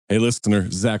Hey, listener,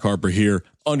 Zach Harper here.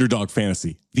 Underdog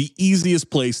Fantasy, the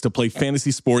easiest place to play fantasy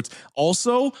sports.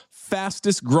 Also,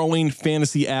 fastest growing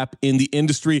fantasy app in the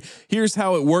industry. Here's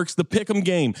how it works. The Pick'em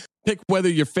game. Pick whether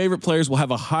your favorite players will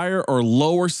have a higher or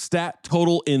lower stat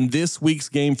total in this week's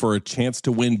game for a chance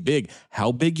to win big.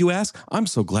 How big, you ask? I'm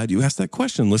so glad you asked that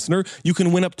question, listener. You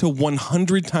can win up to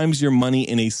 100 times your money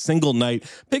in a single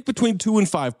night. Pick between 2 and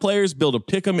 5 players, build a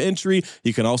Pick'em entry.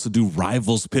 You can also do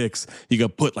rivals picks. You can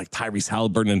put like Tyrese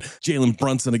Halliburton and Jalen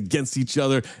Brunson against each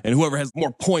other, and whoever has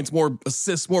more points, more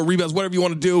assists, more rebounds, whatever you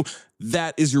want to do,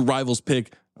 that is your rivals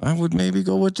pick. I would maybe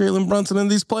go with Jalen Brunson in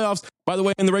these playoffs. By the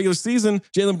way, in the regular season,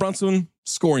 Jalen Brunson,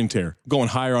 scoring tear, going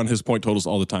higher on his point totals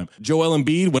all the time. Joel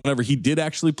Embiid, whenever he did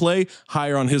actually play,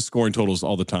 higher on his scoring totals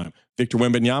all the time. Victor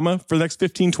Wembanyama, for the next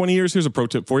 15, 20 years, here's a pro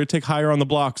tip for you. Take higher on the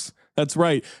blocks. That's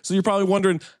right. So you're probably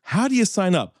wondering, how do you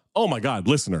sign up? Oh my God,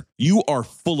 listener, you are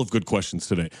full of good questions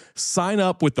today. Sign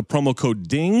up with the promo code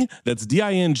DING, that's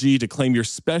D-I-N-G, to claim your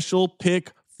special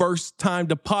pick first time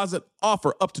deposit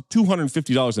offer up to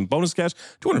 $250 in bonus cash.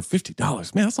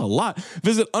 $250, man, that's a lot.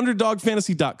 Visit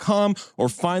underdogfantasy.com or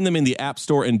find them in the App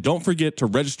Store. And don't forget to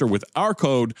register with our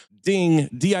code DING,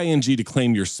 D-I-N-G, to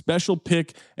claim your special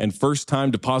pick and first time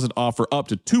deposit offer up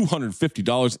to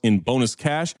 $250 in bonus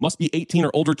cash. Must be 18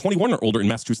 or older, 21 or older in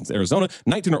Massachusetts, Arizona,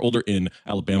 19 or older in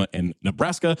Alabama and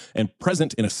Nebraska, and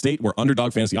present in a state where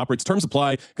Underdog Fantasy operates. Terms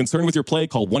apply. Concerned with your play,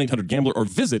 call 1-800-GAMBLER or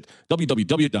visit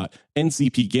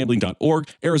www.ncpgambling.org.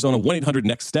 Arizona,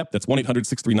 1-800-NEXT-STEP. That's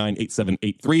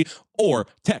 1-800-639-8783. Or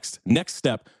text NEXT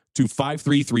STEP to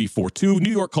 53342.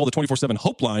 New York, call the 24/7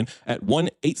 Hope line at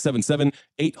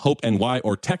 1-877-8-HOPE-NY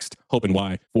or text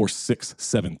HOPE-NY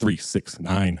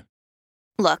 467-369.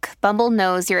 Look, Bumble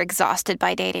knows you're exhausted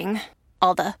by dating.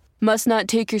 All the must not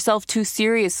take yourself too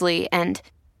seriously and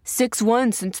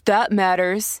 6'1" since that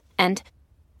matters. And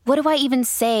what do I even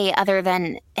say other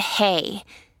than hey?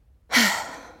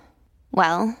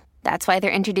 Well, that's why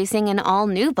they're introducing an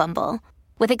all-new Bumble.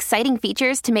 With exciting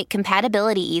features to make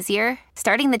compatibility easier,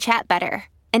 starting the chat better,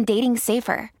 and dating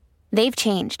safer. They've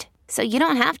changed, so you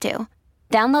don't have to.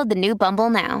 Download the new Bumble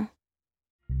now.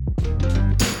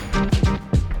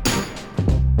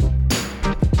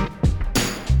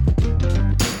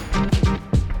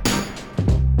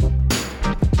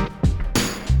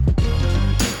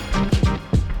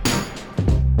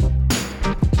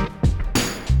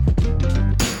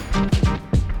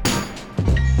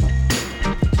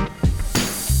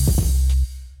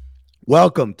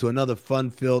 Welcome to another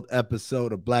fun-filled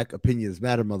episode of Black Opinions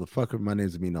Matter, motherfucker. My name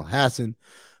is Amin Al-Hassan.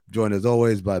 Joined as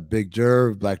always by Big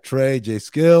Jerv, Black Trey, Jay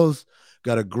Skills.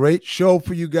 Got a great show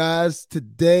for you guys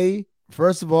today.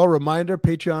 First of all, reminder,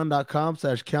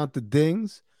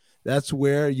 patreon.com/countthedings. That's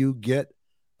where you get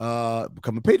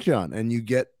become a Patreon and you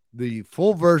get the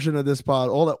full version of this pod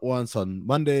all at once on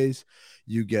Mondays.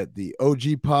 You get the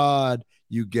OG pod.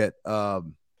 You get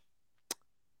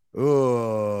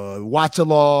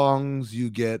watch-alongs. You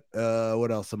get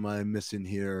what else am I missing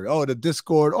here? Oh, the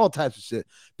Discord, all types of shit.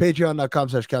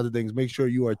 Patreon.com/countthedings. Make sure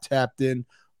you are tapped in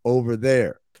over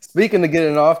there. Speaking of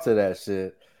getting off to that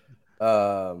shit,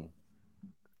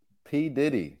 P.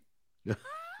 Diddy.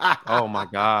 Oh my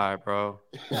God, bro.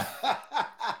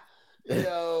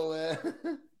 Yo, man.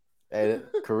 Hey,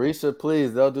 Carisha,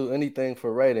 please, they'll do anything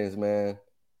for ratings, man.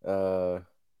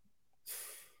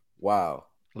 Wow.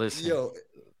 Listen. Yo,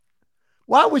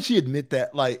 why would she admit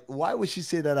that? Like, why would she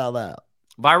say that out loud?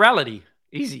 Virality.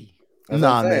 Easy.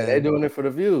 Nah, man. They're doing it for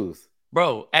the views.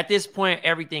 Bro, at this point,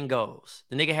 everything goes.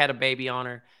 The nigga had a baby on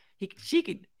her.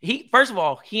 First of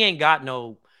all, he ain't got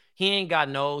no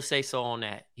say so on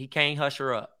that. He can't hush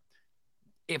her up.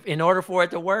 If in order for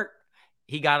it to work,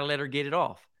 he gotta let her get it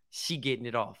off. She getting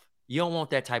it off. You don't want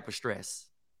that type of stress.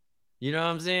 You know what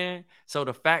I'm saying? So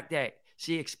the fact that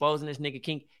she exposing this nigga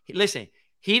King, listen,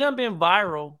 he done been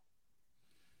viral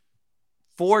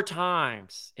 4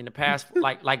 times in the past,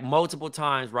 like multiple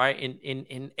times, right?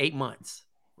 In 8 months,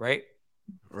 right?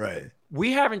 Right.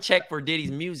 We haven't checked for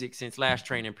Diddy's music since Last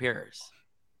Train in Paris.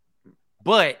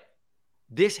 But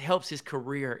this helps his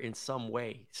career in some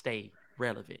way stay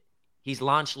relevant. He's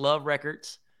launched Love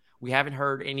Records. We haven't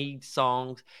heard any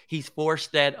songs. He's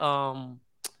forced that song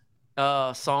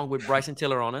with Bryson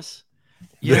Tiller on us.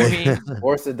 You know what I mean?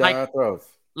 Force it down our throats.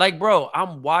 Like, bro,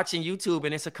 I'm watching YouTube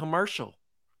and it's a commercial.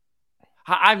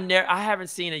 I haven't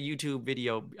seen a YouTube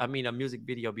video, a music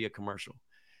video be a commercial.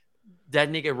 That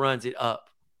nigga runs it up.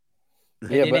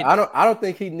 Yeah, but I don't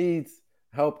think he needs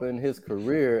help in his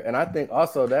career. And I think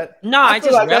also that it's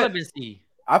just like relevancy.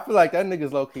 I feel like that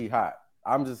nigga's low-key hot.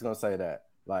 I'm just gonna say that.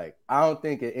 Like, I don't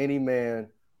think any man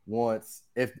wants,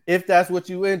 if that's what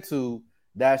you into,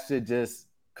 that shit just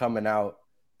coming out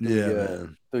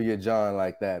through your John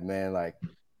like that, man. Like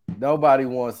nobody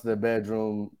wants the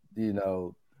bedroom,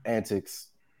 antics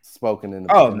spoken in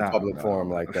the public forum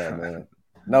like that, man.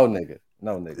 No nigga.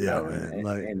 Yeah, man.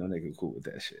 Ain't no nigga cool with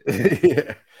that shit.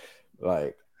 Yeah.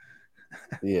 Like,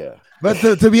 yeah. But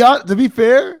to be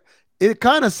fair, it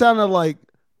kind of sounded like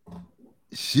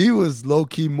she was low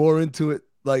key more into it,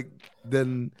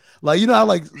 than how yeah,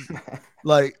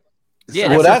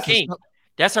 that's her kink.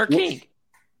 That's her kink.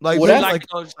 Like, she likes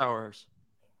those showers.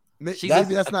 Maybe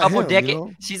that's not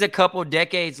him. She's a couple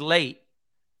decades late.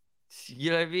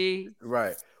 You know what I mean?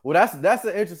 Right. Well, that's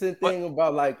the interesting thing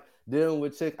about like dealing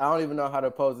with chicks. I don't even know how to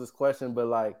pose this question, but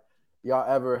like, y'all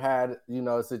ever had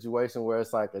a situation where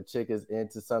it's like a chick is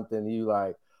into something, and you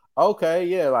like, okay,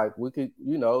 yeah, like we could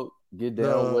get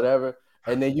down, whatever,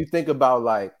 and then you think about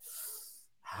like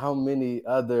how many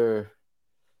other.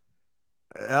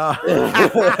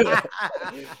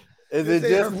 Is it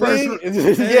just me?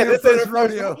 Yeah, this ain't her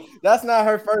first. That's not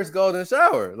her first golden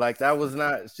shower. Like that was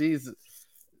not.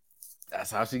 That's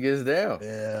how she gets down.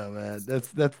 Yeah, man. That's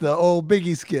the old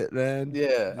Biggie skit, man.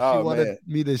 Yeah. She wanted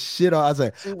me to shit on. I was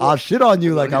like, I'll shit on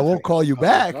you. Like I won't call you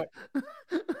back.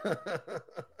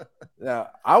 Now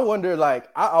I wonder. Like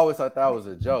I always thought that was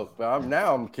a joke, but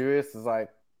I'm curious. It's like,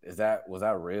 was that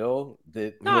real?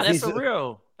 That's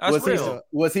real. That's real.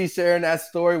 Was he sharing that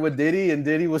story with Diddy, and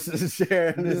Diddy was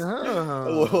sharing this?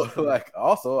 Like,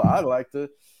 also, I'd like to,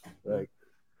 like,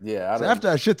 yeah. So after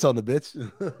I shits on the bitch,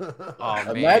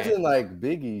 imagine like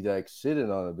Biggie like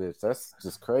shitting on a bitch. That's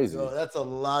just crazy. Yo, that's a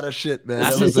lot of shit,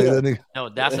 man. No,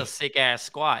 that's a sick ass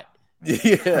squat.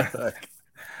 Yeah, like,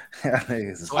 that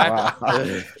nigga's wild.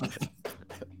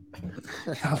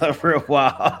 Y'all are real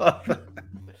wild.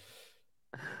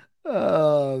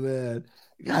 Oh man.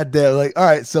 God damn, like, all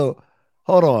right, so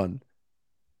hold on.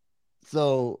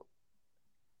 So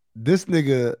this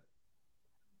nigga,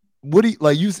 what do you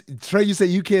like? Trey, you say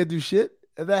you can't do shit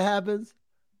if that happens?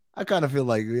 I kind of feel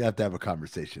like we have to have a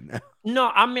conversation now.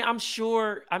 No, I mean, I'm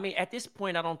sure. I mean, at this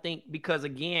point, I don't think, because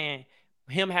again,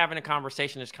 him having a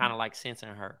conversation is kind of like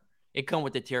censoring her. It come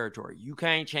with the territory. You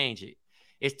can't change it.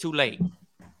 It's too late.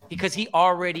 Because she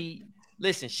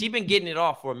been getting it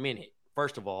off for a minute,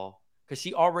 first of all. Because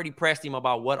she already pressed him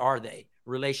about what are they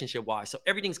relationship-wise. So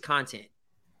everything's content.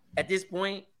 At this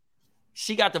point,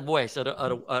 she got the voice of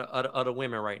the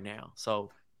women right now.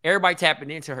 So everybody tapping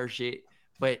into her shit.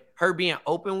 But her being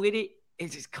open with it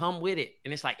just come with it.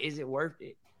 And it's like, is it worth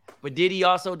it? But Diddy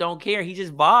also don't care. He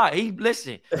just vibe. He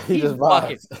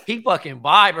fucking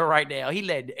vibing right now. He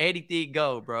let anything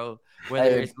go, bro.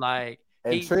 Whether it's like,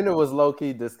 and Trina was low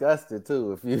key disgusted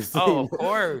too. If you see, of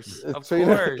course.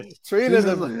 Trina's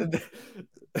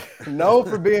known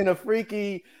for being a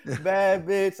freaky bad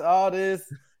bitch. All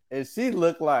this, and she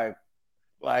looked like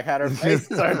had her face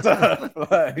turned up.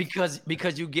 Like,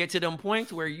 because you get to them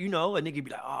points where a nigga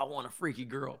be like, oh, I want a freaky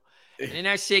girl, and then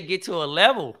that shit get to a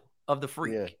level of the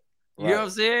freak. Yeah, you know what I'm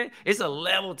saying? It's a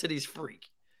level to this freak.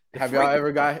 Have y'all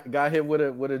ever got hit with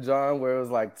a John where it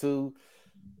was like too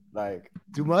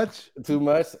much?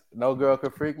 No girl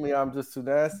could freak me. I'm just too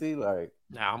nasty. Like,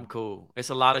 nah, I'm cool. It's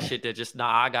a lot of shit that just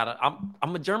I'm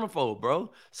a germaphobe,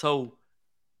 bro. So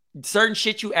certain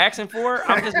shit you asking for,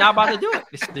 I'm just not about to do it.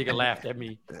 This nigga laughed at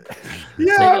me. I'm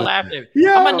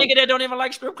a nigga that don't even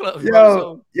like strip clubs.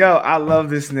 Yo, I love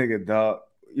this nigga, dog.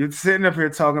 You're sitting up here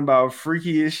talking about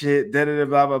freaky as shit,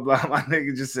 blah blah blah. My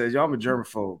nigga just says, yo, I'm a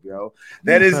germaphobe, yo.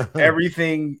 That is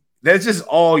everything. That's just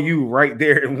all you right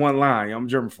there in one line. I'm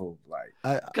germaphobe, like,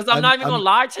 because I'm not even gonna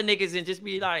lie to niggas and just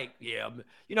be like, yeah,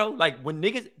 like when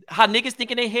how niggas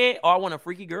think in their head, oh, I want a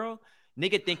freaky girl.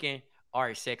 Nigga thinking, all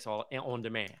right, sex on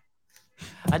demand.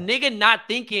 A nigga not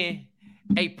thinking,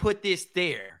 hey, put this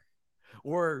there,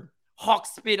 or hawk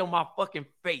spit on my fucking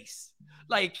face.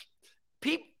 Like,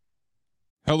 people.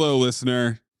 Hello,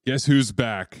 listener. Guess who's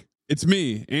back? It's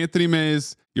me, Anthony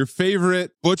Mays, your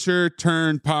favorite butcher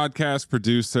turned podcast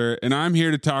producer, and I'm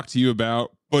here to talk to you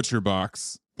about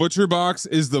ButcherBox. ButcherBox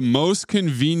is the most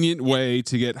convenient way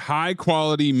to get high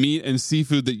quality meat and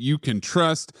seafood that you can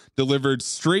trust delivered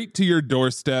straight to your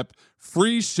doorstep,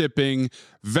 free shipping,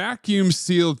 vacuum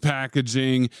sealed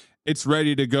packaging. It's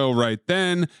ready to go right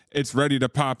then. It's ready to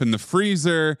pop in the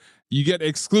freezer. You get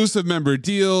exclusive member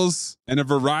deals and a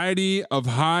variety of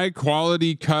high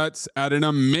quality cuts at an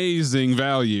amazing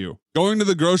value. Going to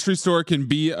the grocery store can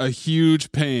be a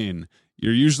huge pain.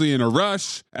 You're usually in a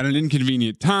rush at an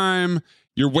inconvenient time.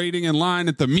 You're waiting in line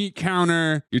at the meat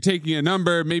counter. You're taking a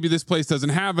number. Maybe this place doesn't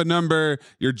have a number.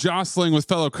 You're jostling with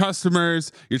fellow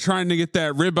customers. You're trying to get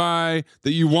that ribeye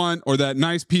that you want or that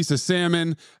nice piece of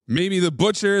salmon. Maybe the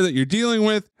butcher that you're dealing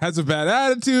with has a bad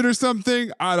attitude or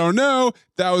something. I don't know.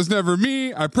 That was never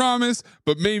me, I promise,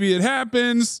 but maybe it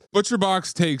happens.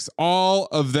 ButcherBox takes all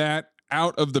of that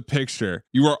out of the picture.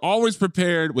 You are always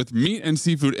prepared with meat and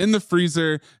seafood in the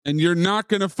freezer, and you're not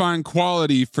going to find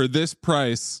quality for this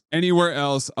price anywhere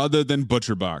else other than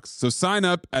ButcherBox. So sign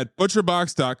up at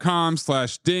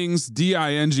butcherbox.com/dings,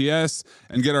 D-I-N-G-S,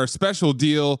 and get our special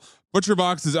deal.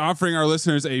 ButcherBox is offering our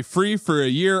listeners a free for a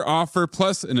year offer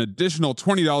plus an additional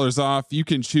 $20 off. You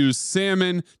can choose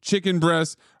salmon, chicken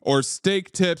breast, or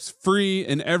steak tips free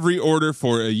in every order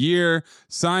for a year.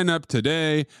 Sign up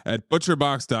today at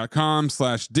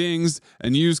butcherbox.com/dings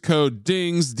and use code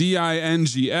DINGS,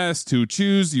 D-I-N-G-S, to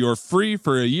choose your free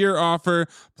for a year offer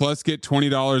plus get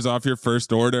 $20 off your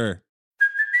first order.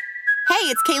 Hey,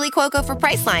 it's Kaylee Cuoco for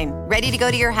Priceline. Ready to go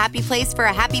to your happy place for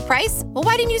a happy price? Well,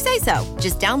 why didn't you say so?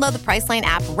 Just download the Priceline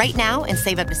app right now and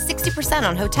save up to 60%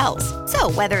 on hotels.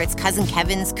 So whether it's Cousin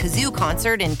Kevin's Kazoo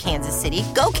Concert in Kansas City,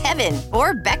 go Kevin,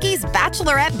 or Becky's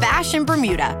Bachelorette Bash in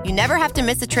Bermuda, you never have to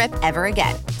miss a trip ever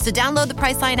again. So download the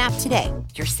Priceline app today.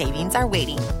 Your savings are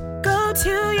waiting. Go to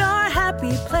your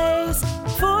happy place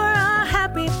for a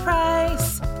happy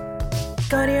price.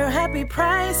 Go to your happy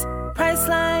price,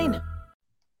 Priceline.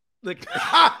 The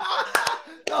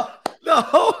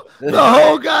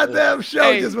whole goddamn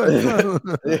show just went.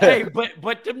 Hey,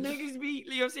 but them niggas be,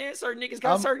 you know what I'm saying? Certain niggas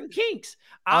got certain kinks.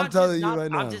 I'm telling you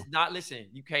right now. I'm just not listen.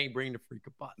 You can't bring the freak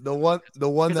apart. The one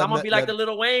because that I'm gonna be like the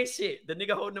Lil Wayne shit. The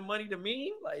nigga holding the money to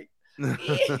me, like, ew.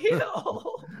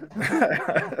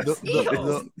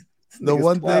 The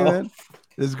one thing, man.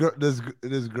 This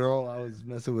girl I was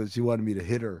messing with, she wanted me to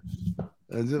hit her.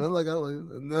 And then I'm like,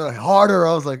 no, harder.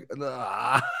 I was like,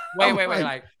 nah. Wait.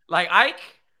 Like Ike?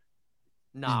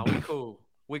 Nah, we cool.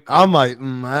 I'm like,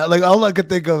 all I could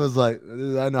think of is like,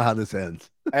 I know how this ends.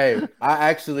 Hey,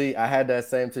 I had that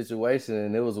same situation,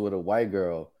 and it was with a white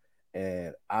girl,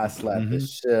 and I slapped the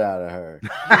shit out of her.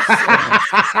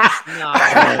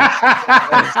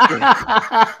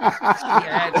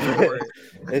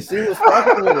 And she was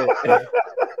fucking with it.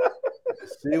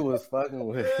 She was fucking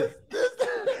with it.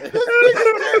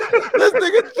 This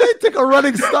nigga Jay took a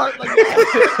running start.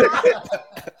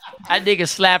 That nigga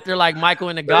slapped her like Michael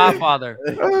in The Godfather.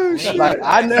 Like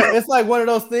it's like one of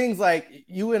those things, like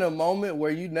you in a moment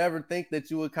where you never think that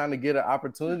you would kind of get an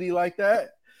opportunity like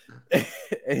that.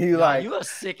 And you like, you a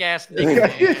sick ass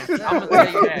nigga, man. I'm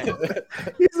gonna tell you that.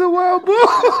 He's a wild boy.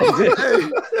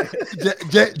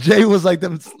 Jay was like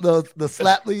the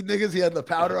slap lead niggas. He had the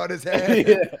powder on his hand,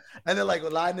 and then like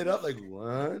line it up like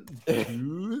 1,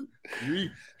 2,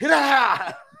 3.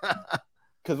 Because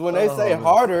when they say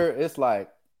harder, it's like,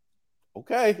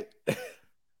 okay.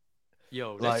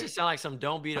 Yo, that just sound like some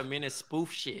 "Don't Be the Menace"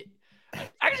 spoof shit.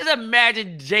 I can just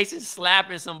imagine Jason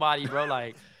slapping somebody, bro.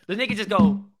 Like the nigga just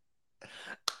go.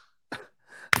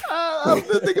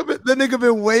 The nigga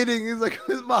been waiting. He's like,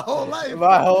 "This is my whole life."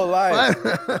 My whole life.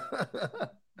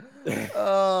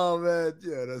 Oh man,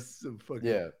 yeah, that's some fucking.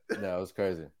 Yeah, no, it was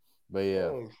crazy, but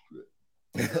yeah.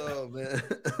 Oh man.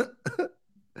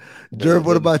 Jerv,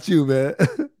 what about you, man?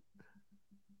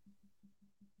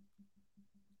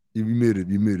 You muted.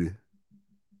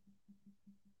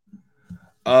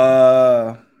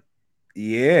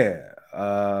 Yeah.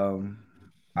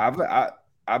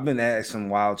 I've been asked some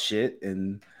wild shit,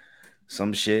 and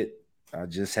some shit I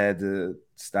just had to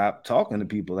stop talking to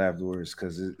people afterwards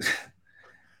because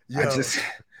there's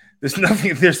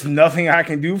nothing I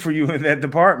can do for you in that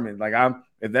department. Like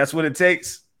if that's what it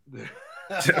takes.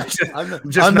 I'm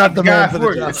not the man for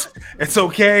the job. It's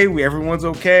okay. Everyone's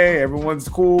okay. Everyone's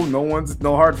cool.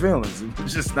 No hard feelings.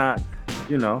 It's just not,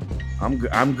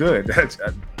 I'm good. It's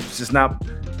just not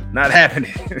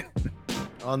happening.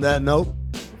 On that note,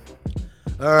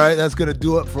 all right, that's gonna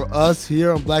do it for us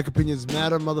here on Black Opinions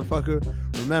Matter, motherfucker.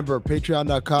 Remember,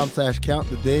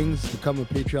 patreon.com/countthedings. Become a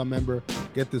Patreon member.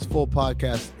 Get this full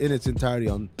podcast in its entirety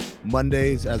on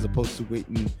Mondays, as opposed to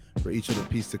waiting for each of the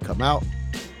pieces to come out.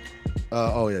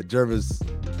 Jervis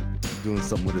doing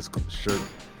something with his shirt.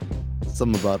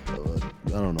 Something about I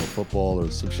don't know, football or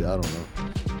some shit. I don't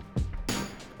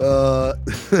know.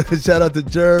 Shout out to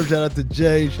Jerv. Shout out to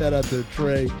Jay. Shout out to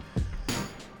Trey.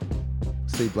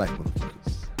 Stay black, motherfucker.